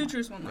 truths. 2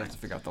 truths, 1 We lie. have to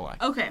figure out the lie.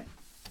 Okay.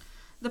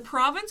 The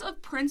province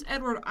of Prince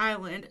Edward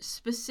Island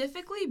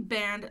specifically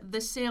banned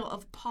the sale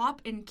of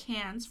pop in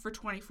cans for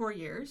 24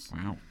 years.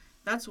 Wow.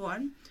 That's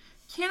one.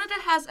 Canada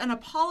has an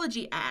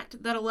Apology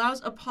Act that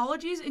allows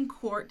apologies in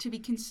court to be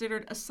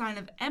considered a sign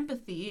of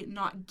empathy,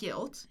 not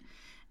guilt.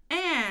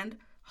 And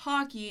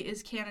hockey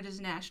is Canada's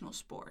national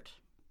sport.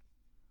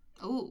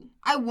 Ooh.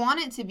 I want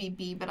it to be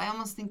B, but I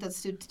almost think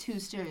that's too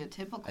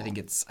stereotypical.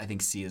 I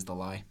think C is the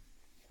lie.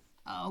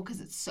 Oh,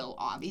 because it's so 'Cause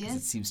obvious.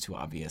 it seems too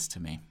obvious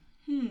to me.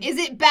 Is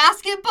it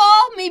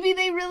basketball? Maybe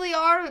they really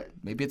are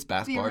Maybe it's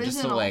basketball, or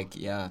just so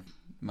original. it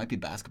might be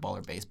basketball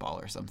or baseball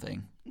or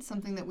something.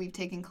 something that we've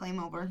taken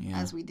claim over, Yeah.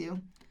 as we do.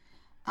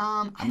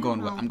 I'm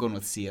going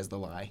with C as the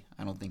lie.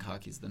 I don't think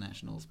hockey's the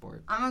national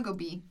sport. I'm gonna go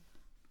B.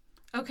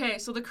 Okay,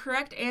 so the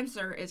correct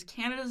answer is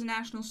Canada's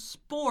national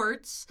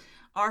sports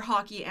are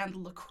hockey and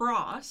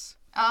lacrosse.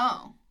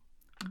 Oh.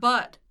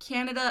 But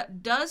Canada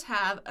does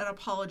have an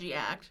Apology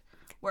Act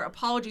where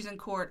apologies in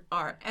court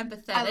are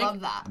empathetic, I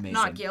love that. Amazing.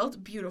 not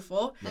guilt.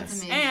 Beautiful. That's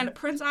Yes. amazing. And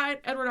Prince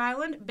Edward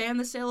Island banned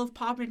the sale of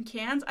pop in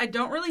cans. I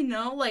don't really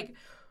know,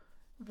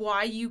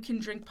 why you can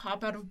drink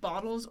pop out of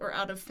bottles or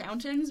out of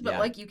fountains, but,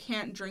 Yeah. you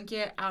can't drink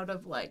it out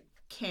of,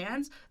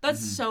 cans.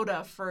 That's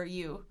soda for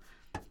you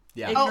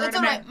Yeah. Ignorant Oh, it's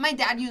all right. Amer- My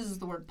dad uses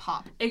the word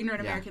pop.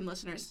 ignorant Yeah. American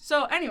listeners.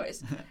 So,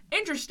 anyways,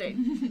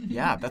 interesting.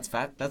 Yeah, that's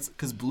fat. That's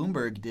because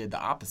Bloomberg did the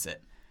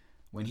opposite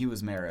when he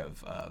was mayor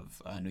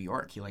of New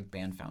York. He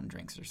banned fountain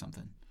drinks or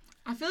something.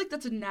 I feel like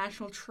that's a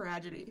national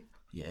tragedy.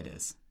 Yeah, it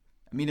is.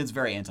 I mean, it's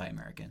very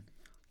anti-American.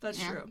 That's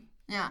Yeah. true.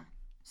 Yeah.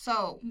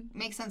 So,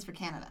 makes sense for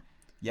Canada.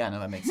 Yeah, no,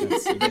 that makes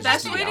sense. The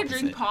best way to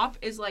drink pop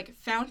is like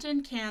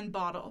fountain can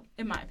bottle,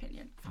 in my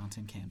opinion.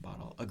 Fountain can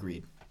bottle.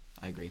 Agreed.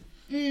 I agree.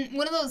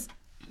 One of those,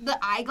 the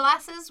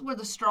eyeglasses where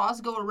the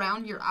straws go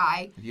around your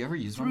eye. Have you ever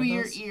used through one of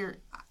your those? ear.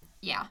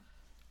 Yeah.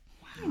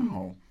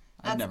 Wow.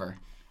 I've That's- never.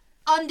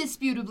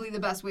 Undisputably the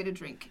best way to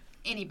drink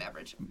any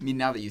beverage. I mean,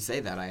 now that you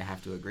say that, I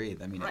have to agree.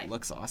 I mean, Right. it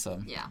looks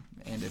awesome. Yeah.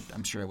 And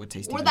I'm sure it would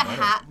taste Or even the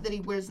better. hat that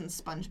he wears in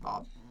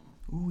SpongeBob.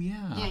 Ooh,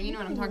 yeah. Yeah, you know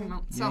what I'm talking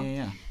about. So,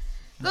 Yeah.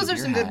 those The are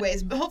beer some good hat.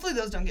 ways, but hopefully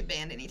those don't get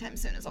banned anytime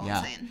soon is all Yeah.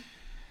 I'm saying.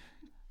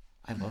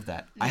 I love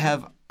that.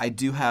 I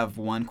do have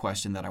one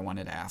question that I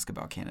wanted to ask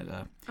about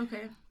Canada.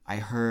 Okay. I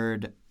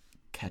heard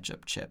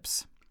ketchup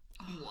chips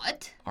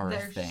What? are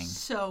They're a thing.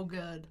 so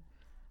good.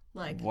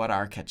 Like, What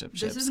are ketchup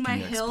chips? this is my Can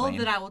you hill explain?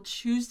 that I will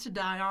choose to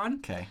die on.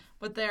 Okay.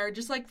 But they're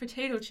just like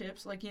potato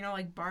chips, like, you know,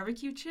 like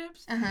barbecue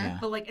chips. Uh-huh. Yeah.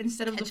 But like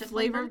instead of the Ketchup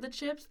flavor flavor? of the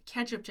chips,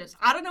 ketchup chips.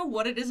 I don't know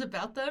what it is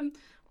about them,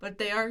 but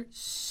they are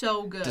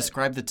so good.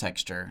 Describe the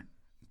texture,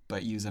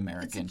 but use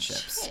American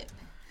chips. Chip.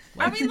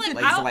 I mean, like,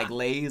 like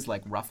Lay's,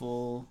 like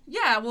Ruffle.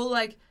 Yeah, well,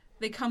 like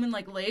they come in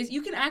like Lay's.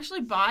 You can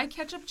actually buy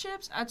ketchup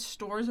chips at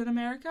stores in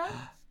America.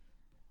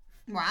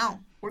 Wow.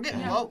 We're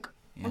getting Yeah. woke.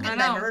 Yeah. We're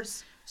getting I know.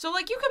 diverse. So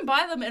like you can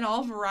buy them in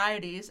all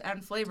varieties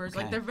and flavors.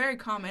 Okay. Like they're very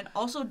common.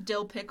 Also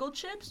dill pickle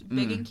chips,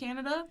 big in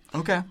Canada.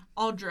 Okay.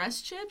 All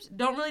dressed chips.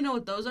 Don't really know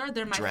what those are.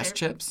 They're my Dressed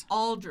favorite. chips?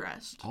 All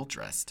dressed. All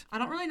dressed. I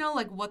don't really know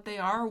like what they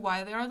are or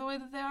why they are the way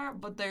that they are,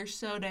 but they're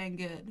so dang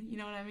good. You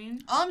know what I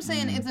mean? All I'm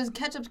saying, if there's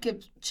ketchup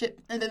chips,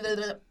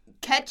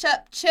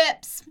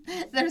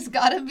 there's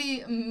gotta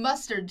be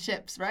mustard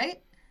chips,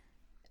 right?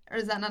 Or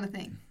is that not a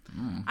thing?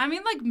 I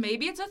mean, like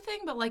maybe it's a thing,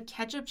 but like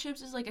ketchup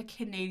chips is like a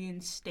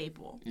Canadian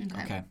staple.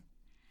 Okay.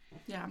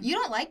 Yeah. You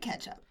don't like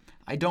ketchup.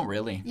 I don't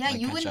really. Yeah, like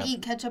you ketchup. wouldn't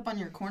eat ketchup on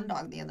your corn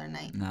dog the other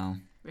night. No.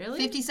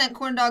 Really? 50-cent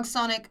corn dog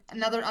Sonic,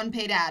 another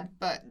unpaid ad,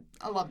 but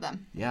I love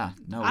them. Yeah.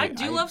 No. I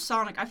do love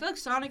Sonic. I feel like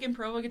Sonic in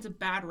Provo gets a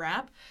bad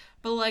rap,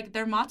 but like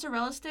their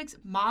mozzarella sticks,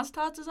 Moz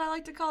Tots as I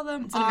like to call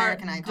them, It's an are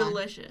American icon.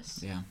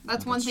 delicious. Yeah.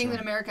 That's no, one thing true.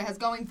 that America has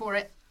going for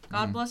it.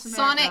 God bless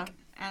America.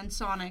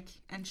 Sonic.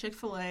 And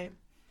Chick-fil-A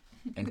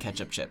And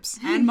ketchup chips.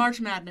 and March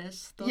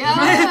Madness. Those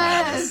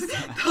Yes! Are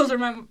my, those are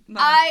my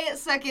I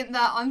second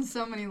that on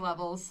so many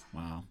levels.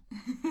 Wow.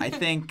 I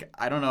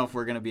don't know if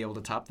we're gonna be able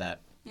to top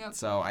that. Yep.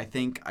 So I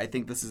think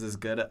this is as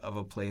good of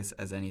a place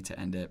as any to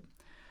end it.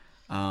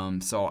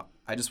 So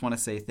I just want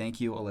to say thank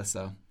you,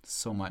 Alyssa,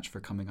 so much for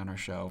coming on our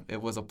show.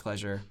 It was a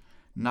pleasure,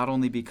 not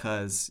only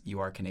because you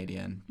are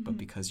Canadian, but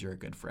because you're a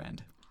good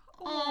friend.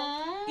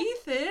 Aww.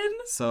 Ethan.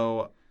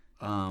 So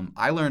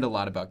I learned a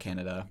lot about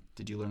Canada.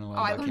 Did you learn a lot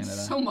Oh, I about learned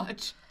Canada? so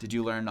much. Did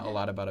you learn a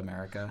lot about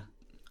America?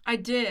 I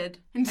did.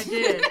 I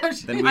did.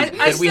 Then I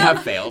we still-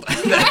 have failed. No,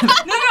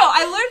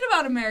 I learned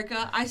about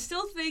America. I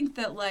still think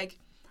that, like,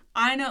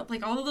 I know,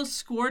 like, although the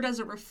score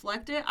doesn't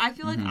reflect it, I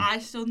feel like I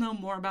still know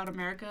more about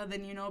America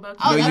than you know about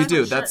No, Canada. you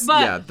do. for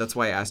sure. That's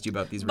why I asked you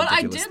about these But I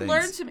ridiculous did things.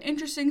 learn some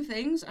interesting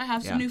things. I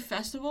have some Yeah. new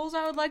festivals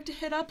I would like to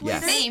hit up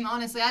Yes. later. Same,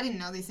 honestly. I didn't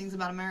know these things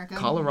about America.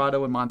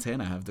 Colorado and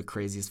Montana have the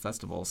craziest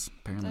festivals,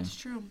 apparently. That's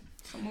true.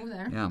 So move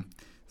there. Yeah.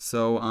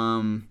 So,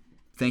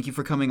 thank you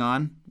for coming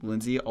on,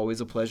 Lindsey.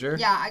 Always a pleasure.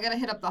 Yeah, I gotta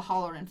hit up the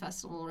Hollering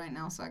Festival right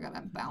now, so I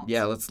gotta bounce.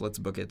 Yeah, let's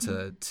book it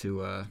to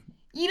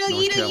Yeetle,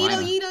 North yeetle,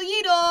 Carolina. yeetle,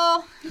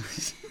 yeetle.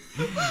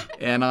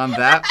 And on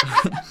that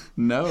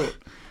note,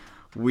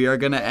 we are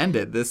gonna end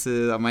it. This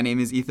is my name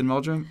is Ethan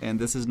Meldrum, and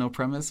this is No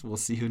Premise. We'll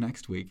see you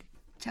next week.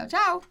 Ciao,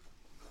 ciao.